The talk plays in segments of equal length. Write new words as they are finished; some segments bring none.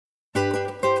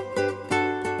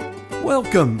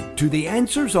Welcome to the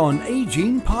Answers on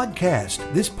Aging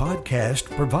podcast. This podcast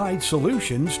provides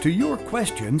solutions to your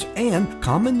questions and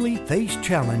commonly faced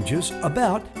challenges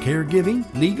about caregiving,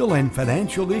 legal and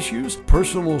financial issues,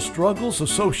 personal struggles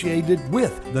associated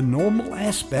with the normal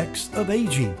aspects of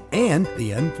aging, and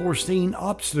the unforeseen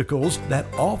obstacles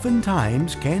that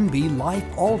oftentimes can be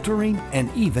life-altering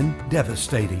and even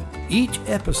devastating. Each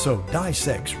episode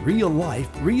dissects real-life,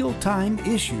 real-time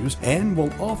issues and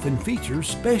will often feature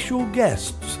special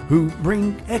guests who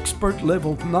bring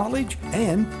expert-level knowledge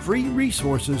and free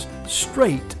resources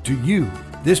straight to you.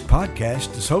 This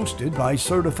podcast is hosted by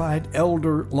certified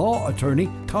elder law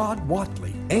attorney Todd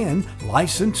Whatley and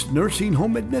licensed nursing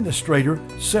home administrator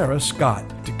Sarah Scott.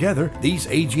 Together, these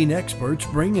aging experts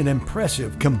bring an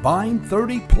impressive combined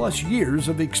 30-plus years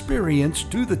of experience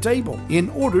to the table in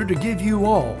order to give you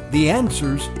all the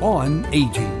answers on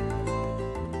aging.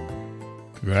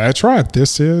 That's right.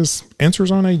 This is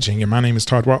Answers on Aging, and my name is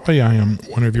Todd Whatley. I am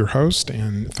one of your hosts,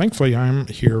 and thankfully I'm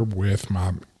here with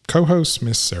my co-host,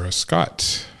 Miss Sarah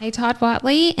Scott. Hey, Todd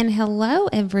Whatley, and hello,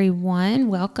 everyone.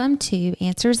 Welcome to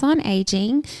Answers on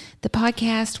Aging, the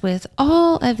podcast with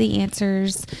all of the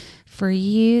answers for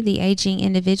you, the aging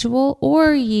individual,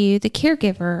 or you, the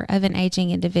caregiver of an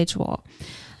aging individual.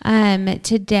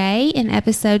 Today, in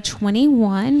episode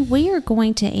 21, we are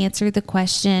going to answer the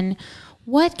question,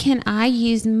 what can I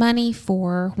use money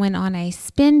for when on a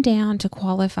spin down to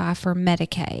qualify for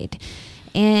Medicaid?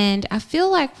 And I feel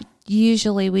like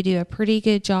usually we do a pretty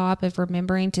good job of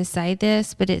remembering to say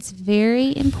this, but it's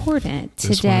very important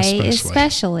today,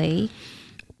 especially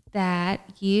that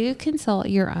you consult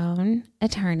your own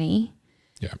attorney.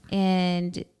 Yeah.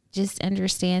 And just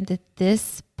understand that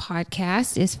this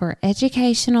podcast is for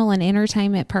educational and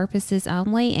entertainment purposes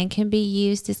only and can be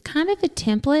used as kind of a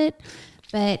template,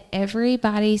 but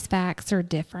everybody's facts are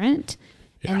different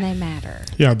and they matter.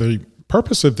 Yeah, the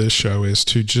purpose of this show is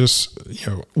to just,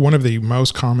 one of the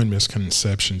most common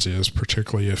misconceptions is,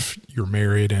 particularly if you're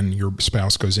married and your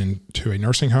spouse goes into a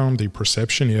nursing home, the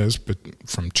perception is, but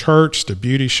from church to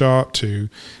beauty shop to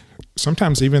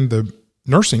sometimes even the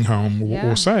nursing home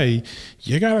will say,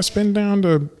 you got to spend down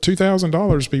to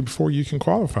 $2,000 before you can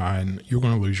qualify, and you're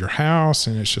going to lose your house.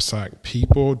 And it's just like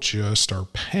people just are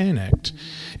panicked.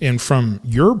 Mm-hmm. And from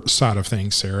your side of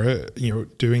things, Sarah,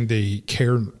 doing the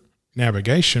care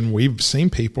navigation, we've seen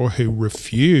people who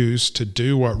refuse to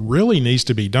do what really needs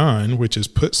to be done, which is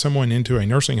put someone into a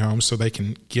nursing home so they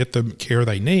can get the care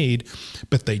they need,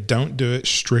 but they don't do it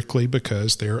strictly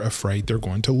because they're afraid they're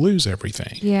going to lose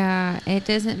everything. Yeah, it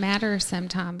doesn't matter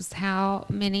sometimes how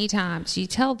many times you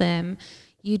tell them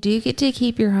you do get to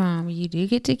keep your home, you do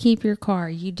get to keep your car,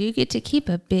 you do get to keep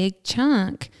a big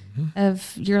chunk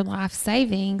of your life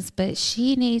savings, but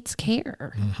she needs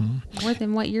care more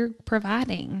than what you're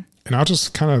providing. And I'll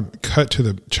just kind of cut to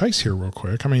the chase here real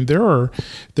quick. I mean, they're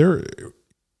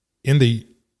in the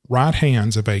right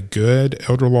hands of a good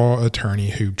elder law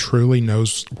attorney who truly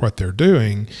knows what they're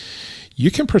doing.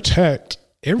 You can protect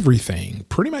everything,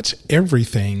 pretty much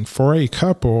everything for a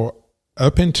couple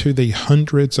up into the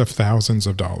hundreds of thousands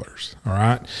of dollars. All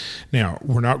right. Now,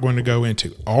 we're not going to go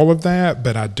into all of that,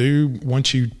 but I do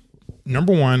want you,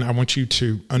 number one, I want you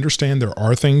to understand there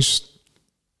are things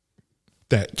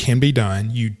that can be done.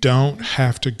 You don't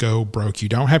have to go broke. You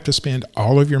don't have to spend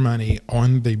all of your money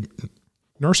on the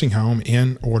nursing home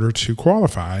in order to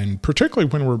qualify. And particularly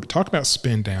when we're talking about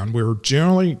spin down, we're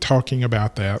generally talking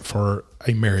about that for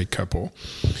a married couple.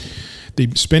 The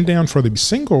spin down for the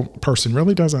single person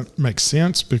really doesn't make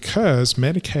sense because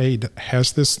Medicaid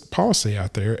has this policy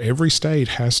out there. Every state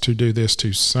has to do this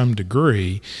to some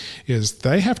degree, is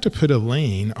they have to put a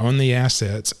lien on the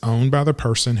assets owned by the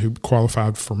person who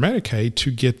qualified for Medicaid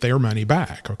to get their money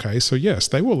back. Okay. So yes,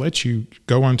 they will let you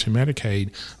go onto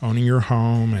Medicaid owning your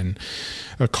home and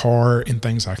a car and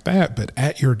things like that. But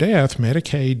at your death,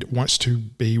 Medicaid wants to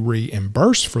be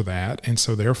reimbursed for that. And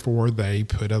so therefore they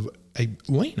put a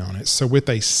lien on it. So with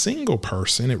a single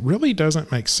person, it really doesn't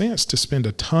make sense to spend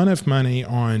a ton of money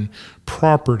on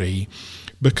property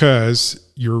because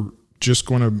you're just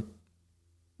going to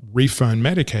refund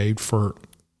Medicaid for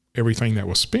everything that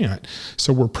was spent.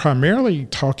 So we're primarily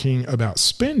talking about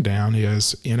spin down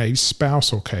is in a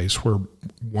spousal case where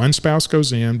one spouse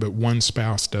goes in, but one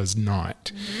spouse does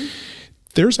not. Mm-hmm.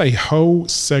 There's a whole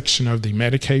section of the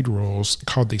Medicaid rules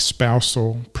called the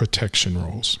spousal protection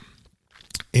rules.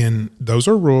 And those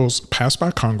are rules passed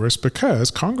by Congress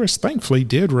because Congress thankfully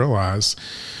did realize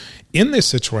in this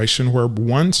situation where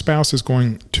one spouse is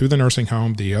going to the nursing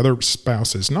home, the other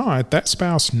spouse is not, that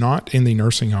spouse not in the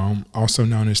nursing home, also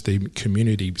known as the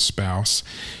community spouse,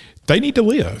 they need to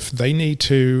live. They need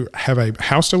to have a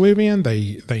house to live in.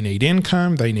 They need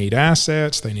income. They need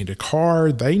assets. They need a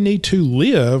car. They need to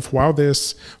live while their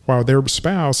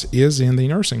spouse is in the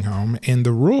nursing home. And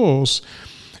the rules,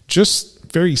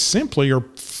 just very simply, are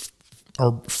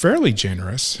fairly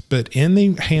generous, but in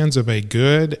the hands of a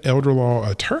good elder law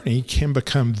attorney can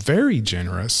become very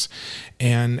generous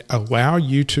and allow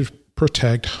you to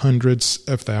protect hundreds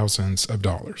of thousands of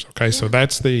dollars. Okay, so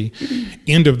that's the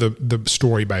end of the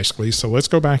story, basically. So let's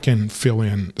go back and fill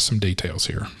in some details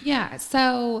here. Yeah,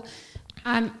 so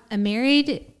I'm a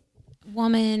married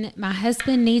woman. My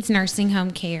husband needs nursing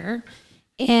home care,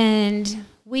 and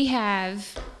we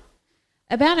have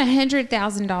about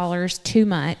 $100,000 too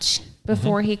much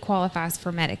before he qualifies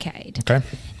for Medicaid. Okay.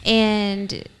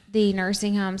 And the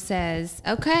nursing home says,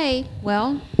 okay,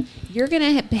 well, you're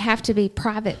going to have to be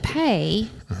private pay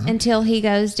until he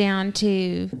goes down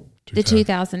to the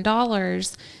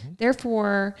 $2,000.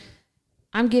 Therefore,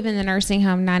 I'm giving the nursing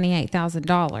home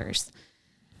 $98,000.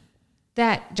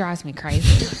 That drives me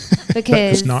crazy because that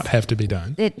does not have to be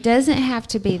done. It doesn't have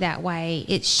to be that way.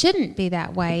 It shouldn't be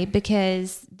that way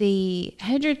because the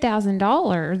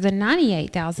 $100,000, the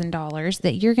 $98,000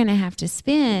 that you're going to have to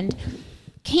spend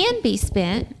can be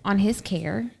spent on his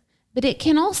care, but it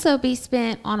can also be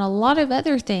spent on a lot of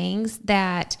other things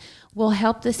that will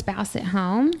help the spouse at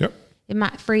home. Yep. It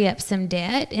might free up some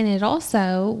debt, and it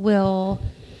also will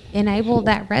enable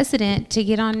that resident to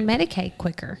get on Medicaid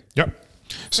quicker. Yep.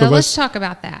 So let's talk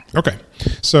about that. Okay.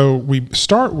 So we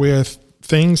start with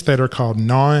things that are called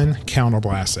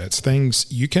non-countable assets, things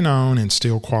you can own and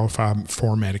still qualify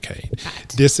for Medicaid. Right.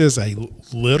 This is a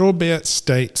little bit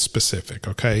state specific.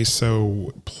 Okay.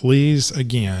 So please,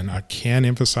 again, I can't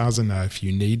emphasize enough,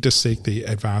 you need to seek the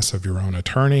advice of your own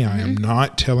attorney. I am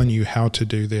not telling you how to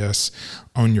do this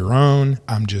on your own.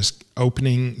 I'm just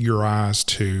opening your eyes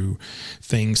to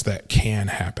things that can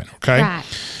happen. Okay. Right.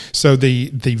 So the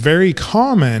very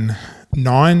common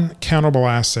non-countable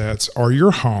assets are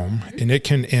your home, and it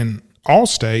can, in all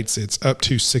states, it's up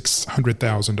to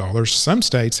 $600,000. Some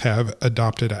states have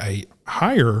adopted a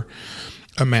higher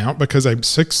amount because a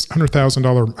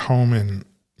 $600,000 home in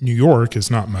New York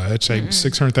is not much. A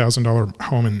 $600,000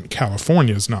 home in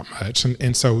California is not much.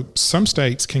 And so some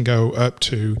states can go up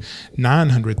to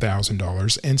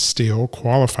 $900,000 and still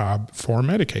qualify for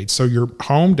Medicaid. So your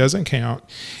home doesn't count.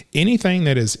 Anything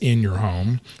that is in your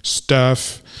home,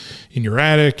 stuff in your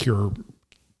attic, your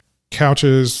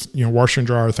couches, washer and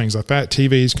dryer, things like that,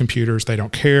 TVs, computers, they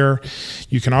don't care.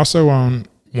 You can also own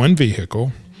one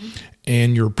vehicle.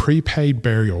 And your prepaid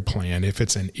burial plan, if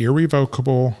it's an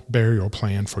irrevocable burial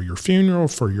plan for your funeral,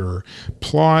 for your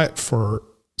plot, for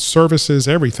services,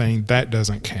 everything, that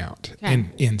doesn't count. Okay.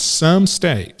 And in some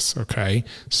states,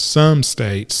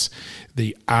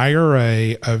 the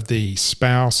IRA of the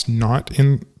spouse not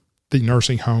in the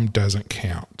nursing home doesn't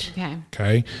count.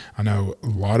 Okay. I know a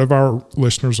lot of our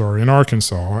listeners are in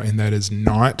Arkansas, and that is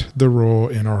not the rule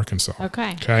in Arkansas.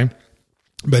 Okay.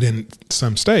 But in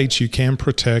some states, you can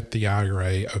protect the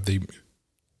IRA of the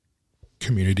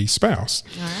community spouse.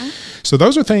 So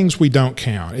those are things we don't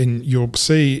count. And you'll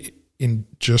see in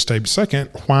just a second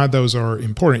why those are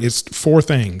important. It's four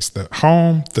things: the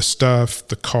home, the stuff,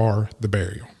 the car, the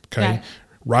burial. Okay.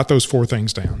 Write those four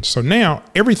things down. So now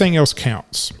everything else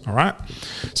counts. All right.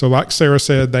 So like Sarah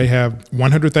said, they have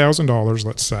 $100,000,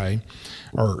 let's say,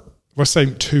 or let's say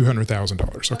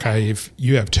 $200,000. Okay. If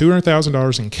you have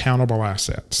 $200,000 in countable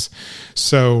assets.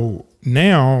 So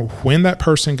now when that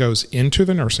person goes into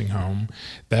the nursing home,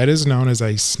 that is known as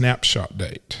a snapshot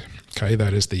date. Okay.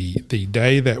 That is the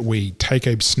day that we take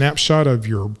a snapshot of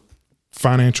your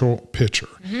financial picture,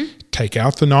 take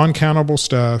out the non-countable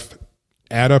stuff,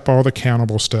 add up all the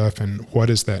countable stuff, and what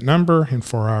is that number? And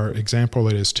for our example,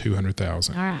 it is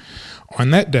 $200,000. All right. On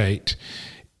that date,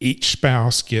 each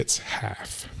spouse gets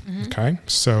half. Okay.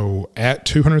 So at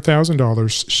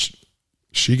 $200,000,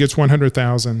 she gets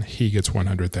 $100,000, he gets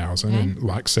 $100,000. And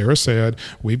like Sarah said,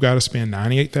 we've got to spend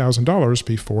 $98,000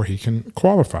 before he can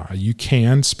qualify. You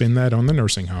can spend that on the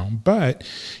nursing home, but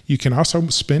you can also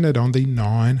spend it on the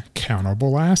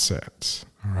non-countable assets.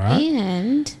 All right.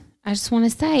 And I just want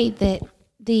to say that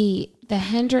the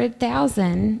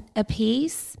 $100,000 a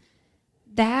piece,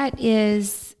 that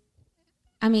is,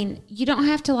 I mean, you don't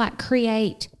have to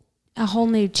create a whole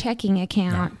new checking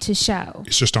account to show.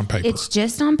 It's just on paper. It's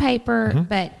just on paper,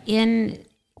 but in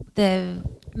the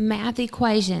math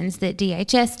equations that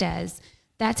DHS does,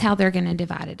 that's how they're going to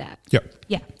divide it up. Yep.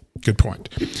 Yeah. Good point.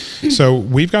 So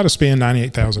we've got to spend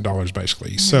 $98,000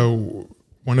 basically. So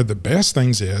one of the best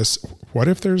things is, what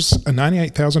if there's a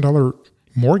 $98,000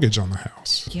 mortgage on the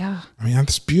house? Yeah. I mean,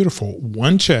 that's beautiful.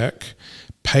 One check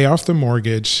pay off the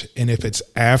mortgage, and if it's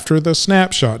after the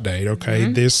snapshot date, okay,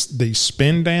 the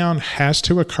spend down has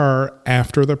to occur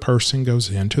after the person goes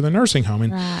into the nursing home.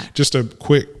 And just a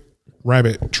quick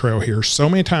rabbit trail here. So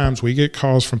many times we get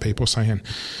calls from people saying,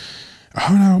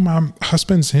 oh no, my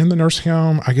husband's in the nursing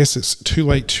home, I guess it's too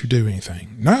late to do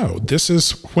anything. No, this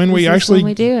is when we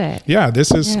do it. Yeah,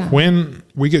 this is when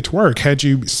we get to work. Had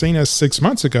you seen us 6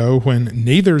 months ago when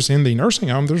neither's in the nursing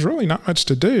home, there's really not much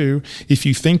to do if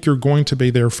you think you're going to be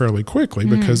there fairly quickly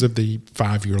because of the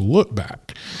 5-year look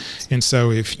back. And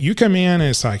so if you come in and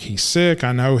it's like, he's sick,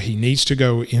 I know he needs to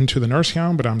go into the nursing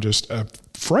home, but I'm just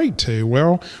afraid to.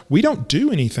 Well, we don't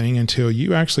do anything until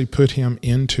you actually put him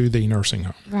into the nursing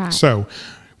home. Right. So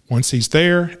once he's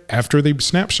there, after the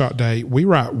snapshot date, we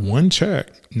write one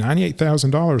check,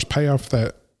 $98,000, pay off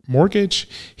that mortgage.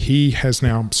 He has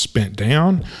now spent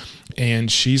down,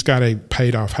 and she's got a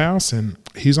paid off house, and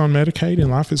he's on Medicaid, and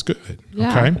life is good.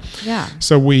 Yeah. Okay. Yeah.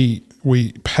 So we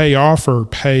pay off or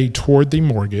pay toward the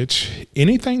mortgage.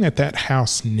 Anything that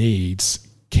house needs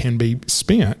can be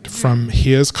spent from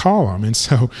his column. And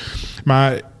so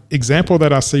my example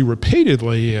that I see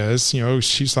repeatedly is,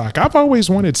 she's like, I've always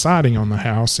wanted siding on the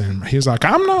house. And he's like,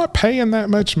 I'm not paying that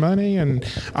much money, and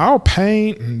I'll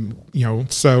paint. And,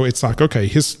 so it's like, okay,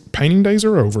 his painting days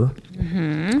are over.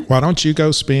 Why don't you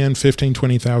go spend $15,000,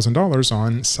 $20,000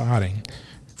 on siding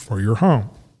for your home?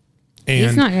 And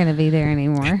he's not going to be there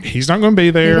anymore. He's not going to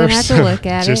be there. You're going to have to look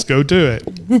at just go do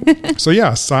it. So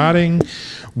yeah, siding,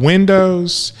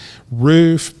 windows,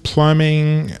 roof,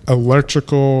 plumbing,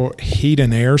 electrical, heat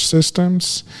and air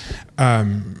systems.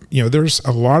 There's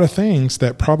a lot of things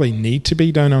that probably need to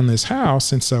be done on this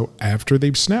house. And so after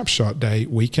the snapshot date,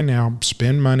 we can now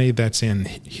spend money that's in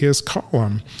his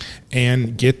column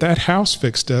and get that house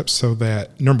fixed up so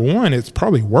that, number one, it's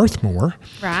probably worth more.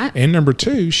 Right. And number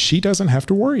two, she doesn't have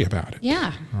to worry about it.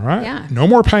 Yeah. All right. Yeah. No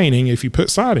more painting if you put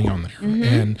siding on there.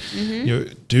 And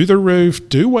do the roof,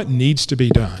 do what needs to be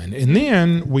done. And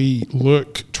then we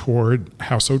look toward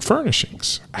household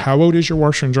furnishings. How old is your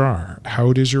washer and dryer? How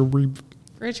old is your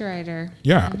refrigerator?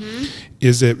 Yeah.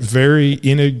 Is it very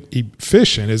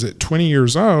inefficient? Is it 20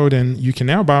 years old? And you can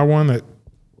now buy one that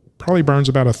probably burns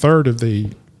about a third of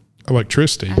the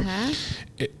electricity.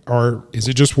 Or is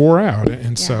it just wore out?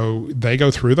 And so they go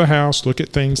through the house, look at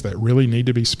things that really need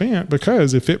to be spent,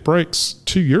 because if it breaks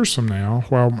 2 years from now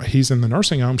while he's in the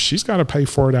nursing home, she's got to pay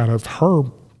for it out of her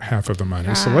half of the money.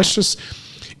 Right. So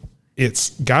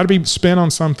it's got to be spent on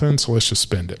something, so let's just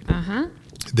spend it.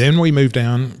 Then we move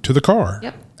down to the car.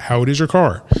 Yep. How old is your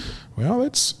car? Well,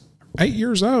 it's 8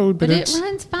 years old, but it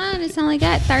runs fine. It's only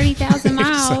got 30,000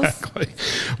 miles. Exactly.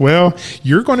 Well,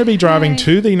 you're going to be driving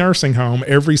to the nursing home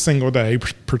every single day,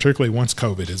 particularly once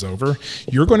COVID is over.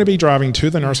 You're going to be driving to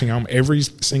the nursing home every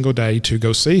single day to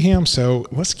go see him. So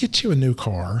let's get you a new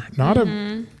car. You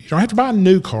don't have to buy a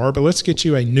new car, but let's get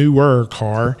you a newer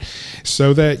car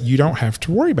so that you don't have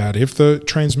to worry about it. If the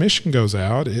transmission goes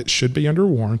out, it should be under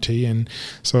warranty. And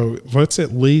so let's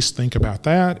at least think about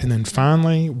that. And then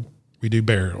finally, we do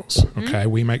burials. Okay.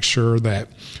 We make sure that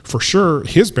for sure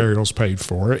his burial's paid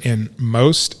for, and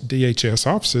most DHS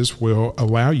offices will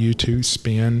allow you to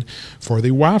spend for the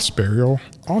wife's burial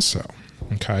also.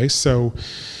 Okay. So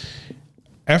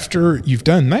after you've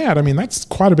done that, that's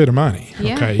quite a bit of money.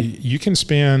 Yeah. Okay. You can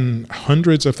spend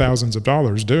hundreds of thousands of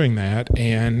dollars doing that,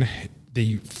 and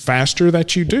the faster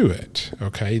that you do it,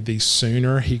 okay, the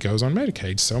sooner he goes on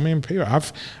Medicaid. So many people,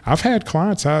 I've had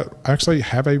clients, I actually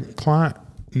have a client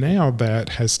now that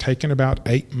has taken about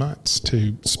 8 months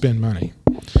to spend money.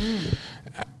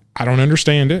 I don't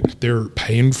understand it. They're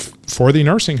paying for the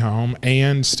nursing home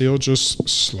and still just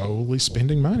slowly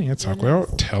spending money. It's like, well,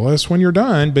 tell us when you're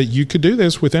done, but you could do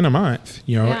this within a month,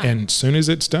 and as soon as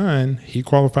it's done, he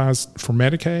qualifies for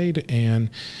Medicaid, and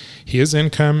his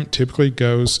income typically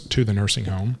goes to the nursing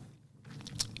home,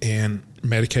 and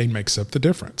Medicaid makes up the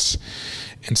difference.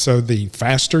 And so the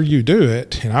faster you do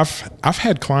it, and I've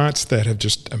had clients that have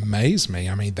just amazed me.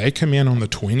 They come in on the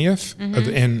 20th,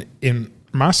 and in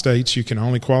my states, you can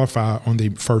only qualify on the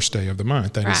first day of the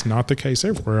month. That is not the case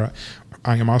everywhere.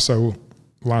 I am also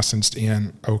licensed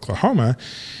in Oklahoma.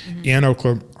 In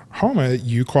Oklahoma,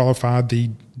 you qualify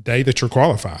the day that you're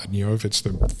qualified. If it's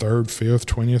the 3rd, 5th,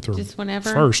 20th, or just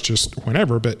whenever. 1st, just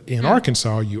whenever. But in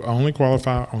Arkansas, you only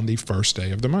qualify on the first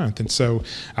day of the month. And so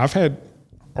I've had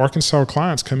Arkansas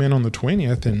clients come in on the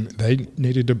 20th, and they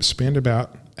needed to spend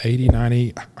about $80,000,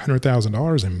 $90,000,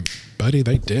 $100,000, and buddy,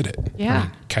 they did it. Yeah.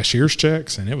 Cashier's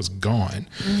checks, and it was gone.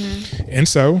 And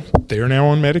so they're now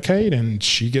on Medicaid, and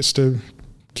she gets to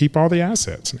keep all the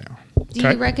assets now. Do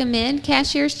you recommend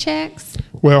cashier's checks?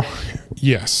 Well,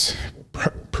 yes.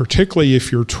 particularly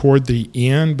if you're toward the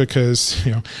end, because,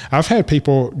 I've had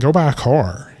people go buy a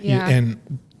car and,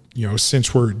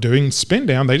 since we're doing spin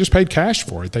down, they just paid cash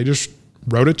for it. They just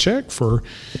wrote a check for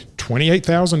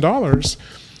 $28,000.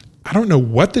 I don't know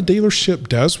what the dealership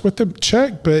does with the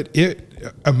check, but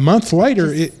a month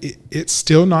later, it's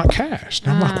still not cashed.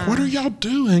 And I'm like, what are y'all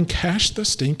doing? Cash the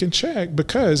stinking check,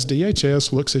 because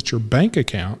DHS looks at your bank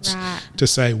accounts to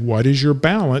say, what is your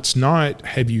balance? Not,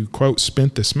 have you, quote,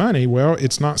 spent this money? Well,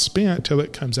 it's not spent till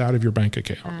it comes out of your bank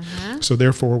account. So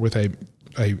therefore, with a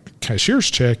cashier's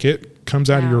check, it comes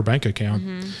out of your bank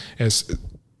account as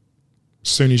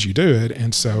soon as you do it.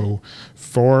 And so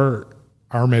for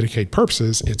our Medicaid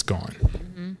purposes, it's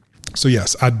gone. So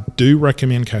yes, I do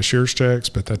recommend cashier's checks,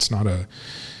 but that's not a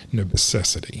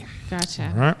necessity.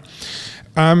 Gotcha. All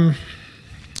right.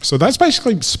 So that's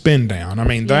basically spin down. I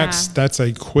mean, that's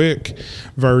a quick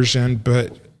version,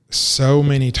 but so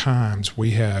many times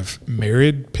we have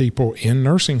married people in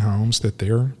nursing homes that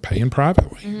they're paying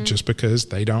privately just because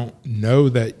they don't know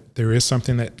that there is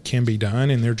something that can be done,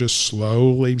 and they're just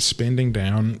slowly spending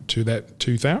down to that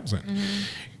 $2,000.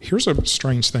 Here's a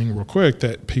strange thing real quick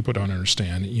that people don't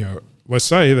understand. Let's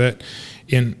say that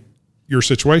in your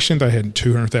situation, they had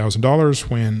 $200,000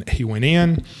 when he went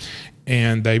in,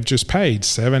 and they've just paid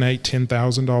 $7,000, $8,000,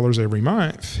 $10,000 every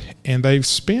month, and they've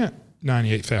spent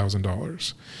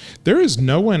 $98,000. There is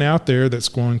no one out there that's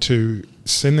going to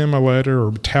send them a letter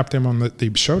or tap them on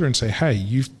the shoulder and say, hey,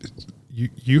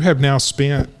 you have now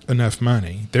spent enough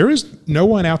money. There is no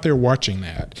one out there watching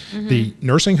that. The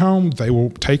nursing home, they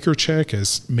will take your check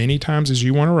as many times as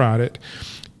you want to write it.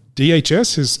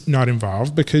 DHS is not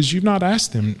involved because you've not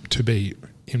asked them to be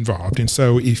involved. And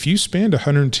so if you spend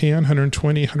 $110,000,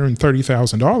 $120,000,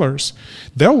 $130,000,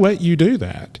 they'll let you do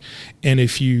that. And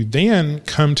if you then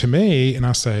come to me and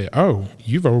I say, oh,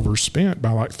 you've overspent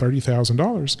by like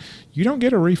 $30,000, you don't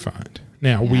get a refund.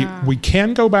 Now, we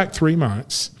can go back 3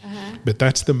 months, but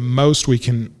that's the most we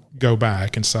can go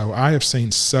back. And so I have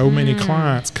seen so many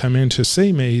clients come in to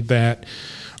see me that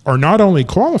are not only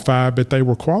qualified, but they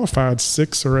were qualified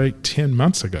 6 or 8, 10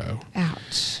 months ago.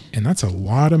 Ouch. And that's a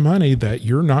lot of money that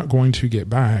you're not going to get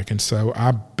back. And so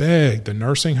I beg the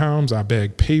nursing homes, I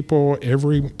beg people,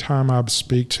 every time I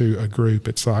speak to a group,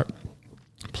 it's like,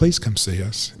 please come see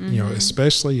us.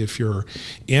 Especially if you're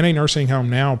in a nursing home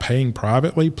now paying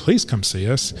privately, please come see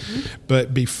us.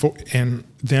 But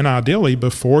then ideally,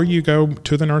 before you go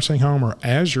to the nursing home or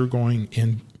as you're going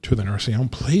into the nursing home,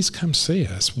 please come see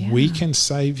us. We can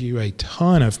save you a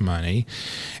ton of money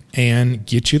and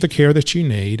get you the care that you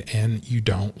need, and you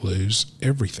don't lose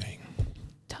everything.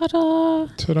 Ta-da.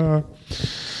 Ta-da.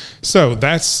 So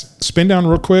that's spin down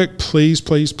real quick. Please,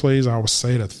 please, please, I will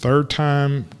say it a third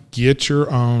time, get your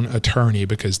own attorney,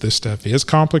 because this stuff is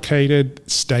complicated.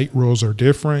 State rules are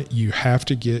different. You have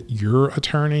to get your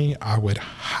attorney. I would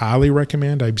highly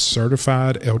recommend a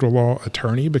certified elder law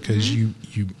attorney, because you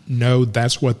know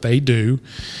that's what they do.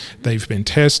 They've been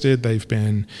tested. They've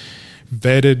been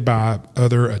vetted by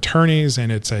other attorneys,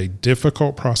 and it's a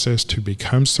difficult process to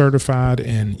become certified.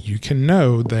 And you can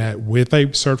know that with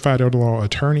a certified elder law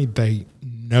attorney, they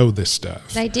know this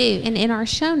stuff. They do. And in our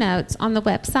show notes on the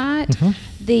website,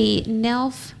 the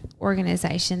NELF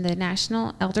organization, the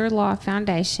National Elder Law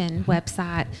Foundation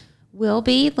website, will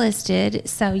be listed.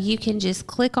 So you can just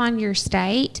click on your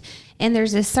state, and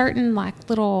there's a certain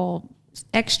little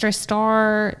extra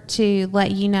star to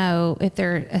let you know if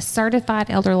they're a certified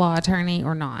elder law attorney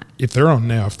or not. If they're on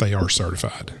NELF, they are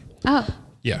certified. Oh.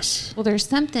 Yes. Well, there's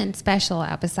something special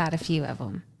out beside a few of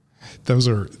them.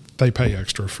 They pay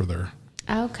extra for their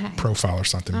profile or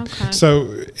something. Okay.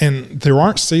 So, and there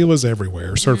aren't CELAs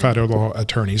everywhere, certified elder law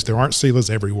attorneys. There aren't CELAs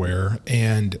everywhere.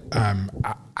 And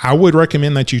I would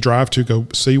recommend that you drive to go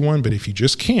see one, but if you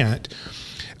just can't,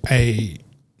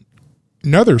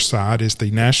 another site is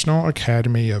the National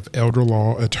Academy of Elder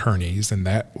Law Attorneys, and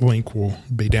that link will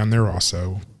be down there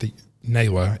also. The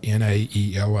NAELA,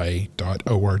 NAELA.org,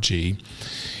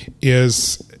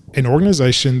 is an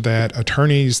organization that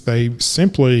attorneys, they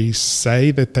simply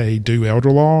say that they do elder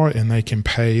law, and they can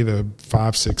pay the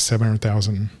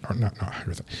 $500,000,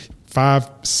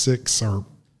 $600 or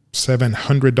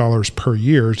 $700 per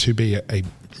year to be a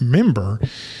member,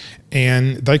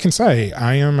 and they can say,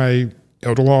 I am a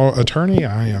elder law attorney,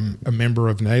 I am a member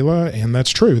of NAELA, and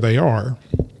that's true, they are.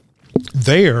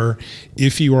 There,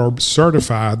 if you are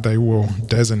certified, they will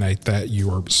designate that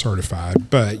you are certified,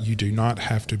 but you do not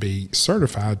have to be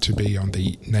certified to be on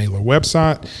the NAELA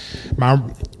website. My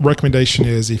recommendation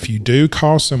is, if you do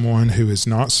call someone who is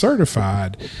not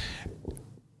certified,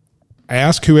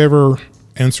 ask whoever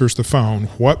answers the phone,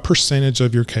 what percentage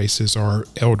of your cases are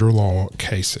elder law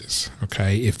cases?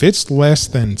 Okay. If it's less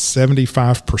than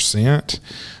 75%,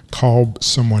 call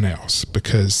someone else,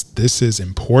 because this is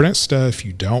important stuff.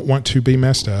 You don't want to be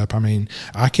messed up. I mean,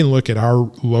 I can look at our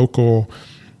local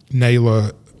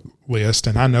NALA list,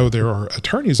 and I know there are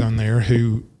attorneys on there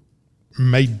who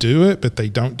may do it, but they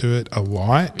don't do it a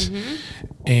lot.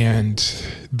 And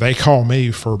they call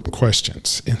me for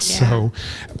questions. And so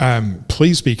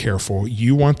please be careful.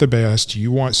 You want the best.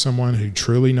 You want someone who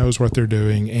truly knows what they're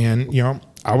doing. And, you know,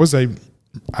 I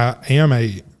am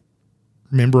a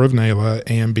member of NALA,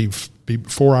 and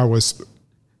before I was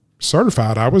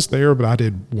certified, I was there, but I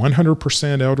did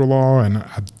 100% elder law, and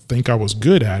I think I was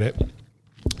good at it.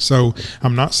 So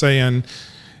I'm not saying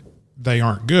they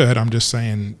aren't good. I'm just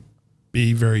saying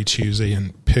be very choosy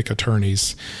and pick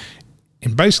attorneys.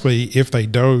 And basically, if they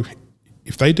do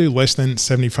less than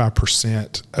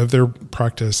 75% of their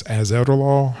practice as elder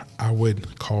law, I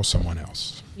would call someone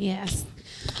else. Yes.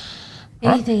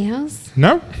 Anything else?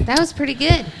 No. That was pretty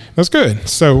good. That's good.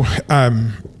 So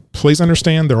please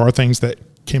understand there are things that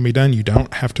can be done. You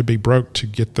don't have to be broke to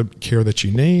get the care that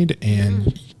you need,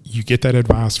 and you get that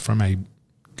advice from a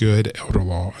good elder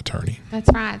law attorney. That's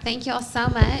right. Thank you all so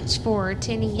much for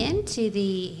tuning in to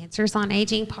the Answers on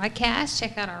Aging podcast.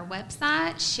 Check out our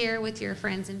website, share with your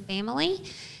friends and family,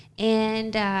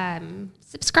 and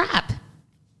subscribe.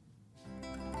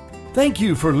 Thank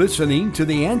you for listening to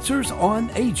the Answers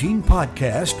on Aging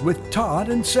podcast with Todd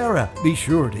and Sarah. Be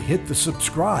sure to hit the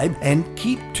subscribe and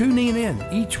keep tuning in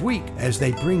each week as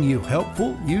they bring you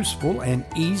helpful, useful, and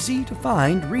easy to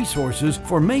find resources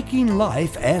for making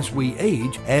life as we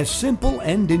age as simple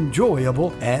and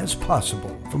enjoyable as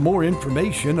possible. For more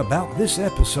information about this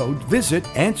episode, visit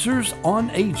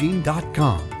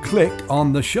AnswersOnAging.com. Click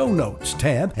on the Show Notes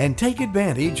tab and take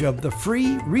advantage of the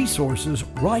free resources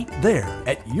right there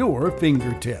at your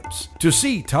fingertips. To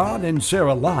see Todd and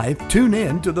Sarah live, tune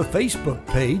in to the Facebook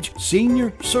page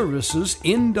Senior Services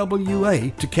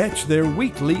NWA to catch their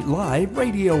weekly live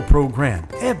radio program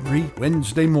every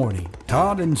Wednesday morning.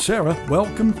 Todd and Sarah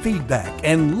welcome feedback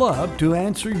and love to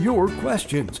answer your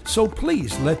questions, so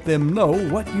please let them know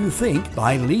what you think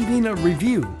by leaving a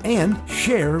review and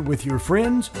share with your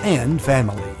friends and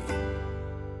family.